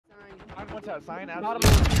What's that sign? I got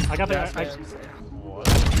Absolutely. there. What?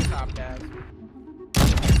 Top gas.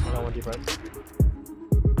 I got one deep right.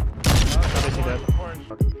 Dead.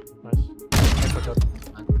 Nice. Nice touch up.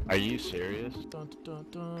 Are you serious? Dun, dun,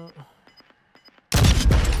 dun.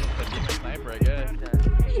 Sniper, I guess.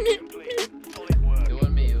 It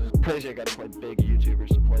wasn't me. It was. Crazy, I gotta play big YouTubers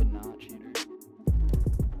to play not cheaters.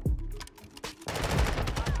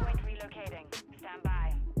 Hardpoint relocating. Stand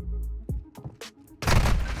by.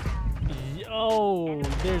 Yo,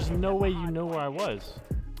 there's no way you know where I was.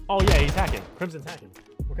 Oh yeah, he's hacking. Crimson's hacking.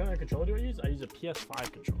 What kind of controller do I use? I use a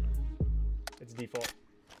PS5 controller. It's default.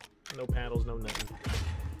 No paddles, no nothing.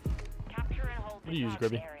 Capture and hold What do you use,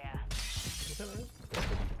 Gribby? area. What's that is?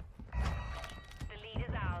 The lead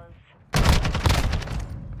is ours.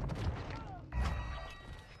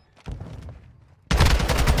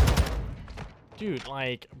 Dude,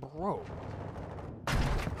 like, bro.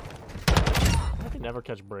 I can never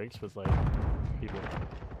catch breaks with, like, people.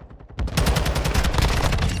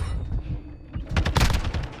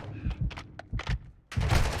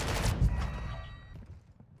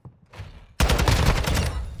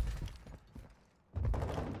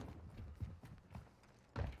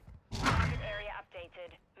 Target area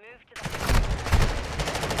updated. Move to the.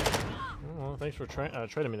 Oh, well, thanks for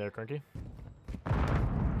trading me there, Cranky.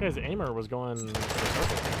 Guy's aimer was going to the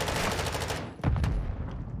circle.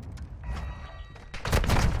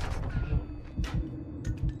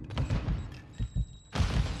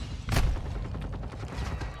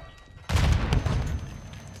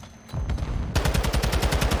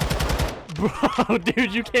 Bro,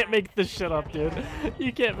 dude, you can't make this shit up, dude.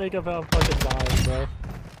 You can't make up how I'm fucking dying, bro.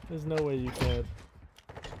 There's no way you can.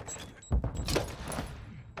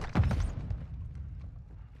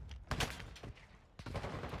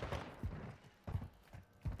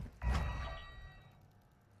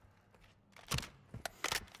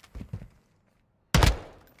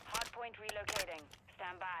 Hardpoint relocating.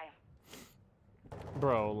 Stand by.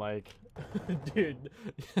 Bro, like, dude,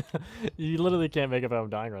 you literally can't make up how I'm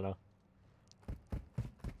dying right now.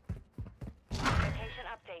 Location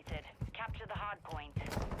updated. Capture the hardpoint.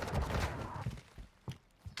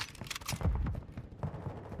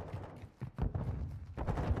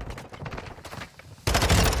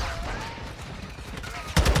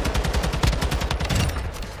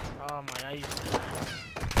 Oh my eyes.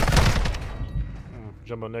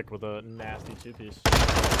 Jumbo Nick with a nasty two-piece.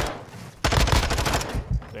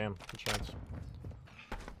 Damn, good chance.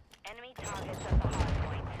 Enemy targets at the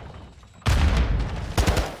hardpoint.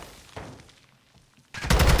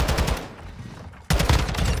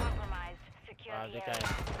 Compromised. Secure the They area.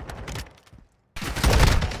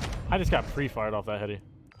 I just got pre-fired off that heady.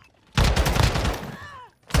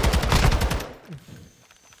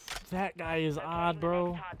 That guy is odd,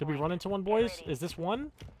 bro. Did we run into one, boys? Is this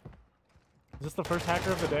one? Is this the first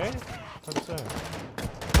hacker of the day? Hard to say.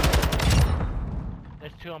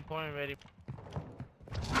 There's two on point already.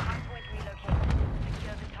 Hardpoint relocated.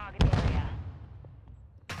 Secure the target area.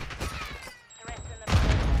 Threats in the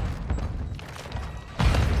perimeter.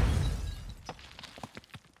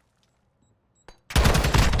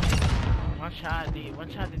 One shot, dude. One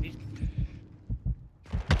shot to these.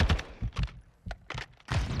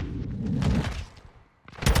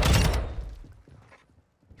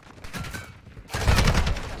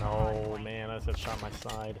 No, man, I just shot my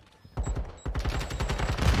side.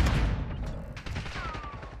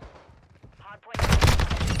 Hardpoint.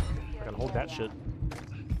 I can hold that shit.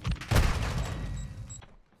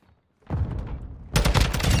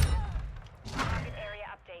 Target area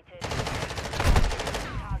updated.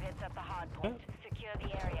 Targets at the hardpoint. Secure the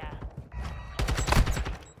area.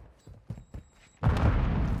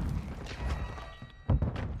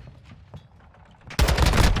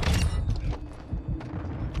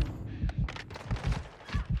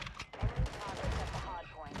 Enemy targets at the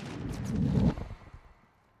hardpoint.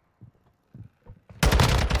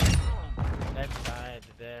 Left side,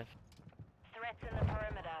 there. Threats in the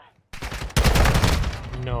perimeter.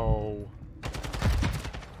 No.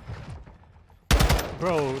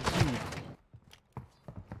 Bro, dude.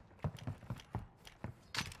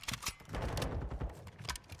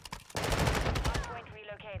 Hardpoint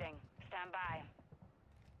relocating. Stand by.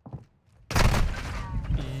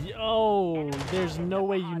 Yo, there's no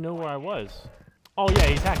way you know where I was. Oh yeah,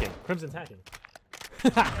 he's hacking. Crimson's hacking.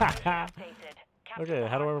 Updated. Capture Okay, the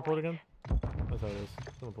how do I report hardpoint. again? That's how it is.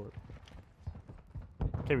 Report.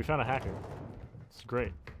 Okay, we found a hacker. It's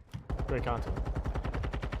great. Great content.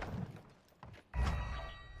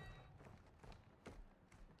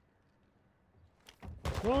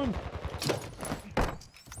 Run!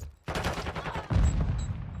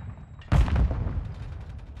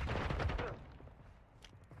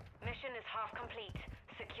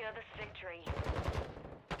 this victory.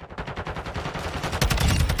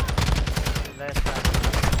 Left side.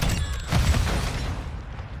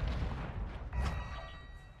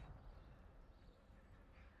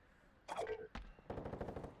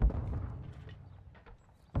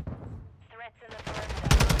 Threats in the perimeter.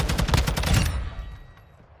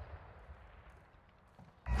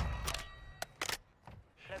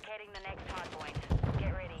 Locating the next hardpoint.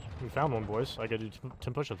 Get ready. We found one, boys. I gotta do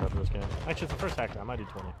 10 push-ups after this game. Actually, it's the first hacker. I might do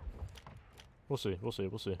 20. We'll see. We'll see.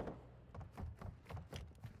 We'll see.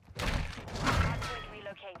 Hardpoint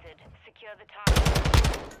relocated. Secure the target.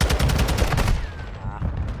 Ah. You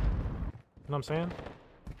know what I'm saying?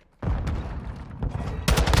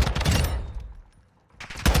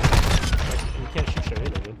 Like, you can't shoot straight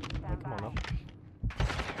either, dude. Like, come on now.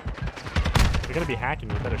 If you're gonna be hacking,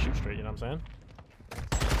 you better shoot straight. You know what I'm saying?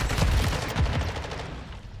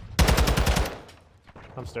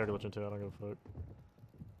 I'm stair glitching too. I don't give a fuck.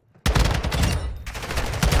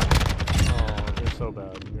 Oh, you're so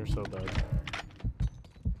bad. You're so bad.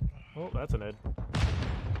 Oh, that's an ed.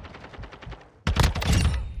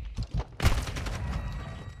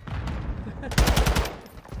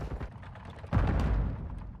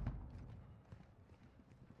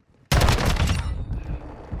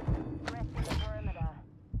 Threats in the perimeter.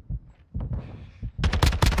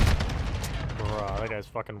 Bruh, that guy's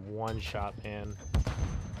fucking one shot, man.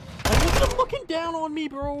 Like, look at him looking down on me,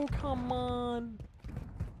 bro. Come on.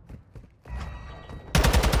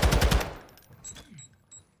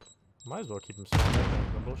 Might as well keep him standing there.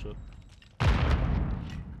 No bullshit.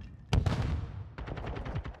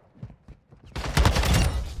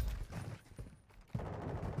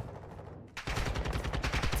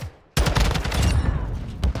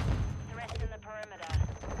 Threats in the perimeter.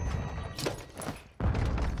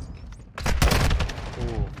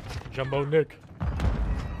 Ooh, Jumbo Nick.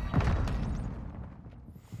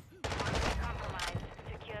 Compromised.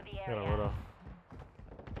 Secure the Got a area. roto.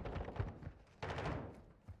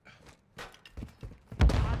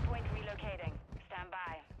 Hardpoint relocating. Stand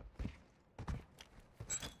by.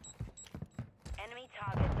 Enemy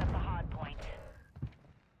targets at the hardpoint.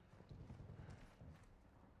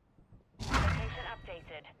 Location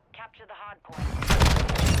updated. Capture the hardpoint.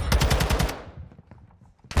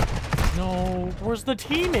 No, where's the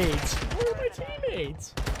teammates? Where are my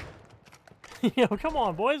teammates? Yo, come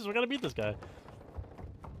on, boys. We gotta beat this guy.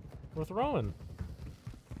 We're throwing.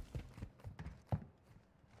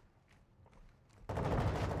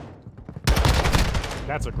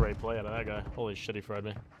 That's a great play out of that guy. Holy shit, he fried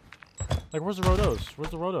me. Like, where's the rotos?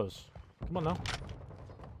 Where's the rotos? Come on now.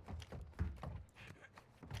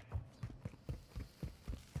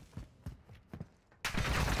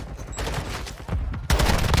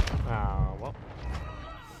 Ah, well.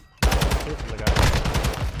 Two from the guy.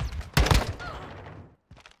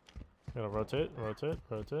 Gotta rotate, rotate,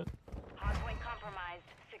 rotate. Hardpoint compromised.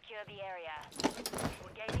 Secure the area.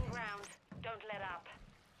 We're gaining ground. Don't let up.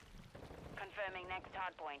 Confirming next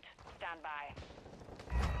hardpoint. Stand by.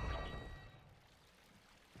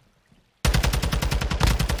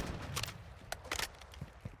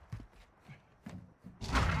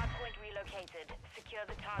 Hardpoint relocated. Secure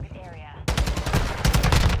the target area.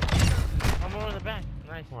 I'm over the back.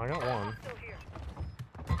 Nice. Well, I got one. Still here.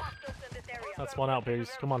 Hostiles in this area. That spawn out, babies.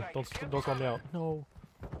 Come on, don't spawn me out. No,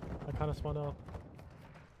 I kind of spawned out.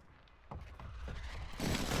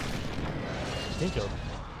 Team kill.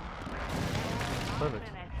 Perfect.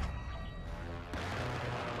 Minute.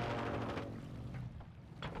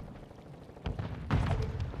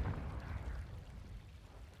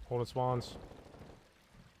 Holding spawns.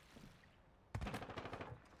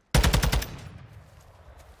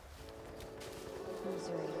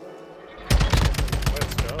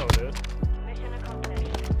 Let's go, dude. Mission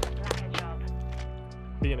accomplished. Like a job.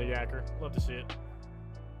 Being a yacker. Love to see it.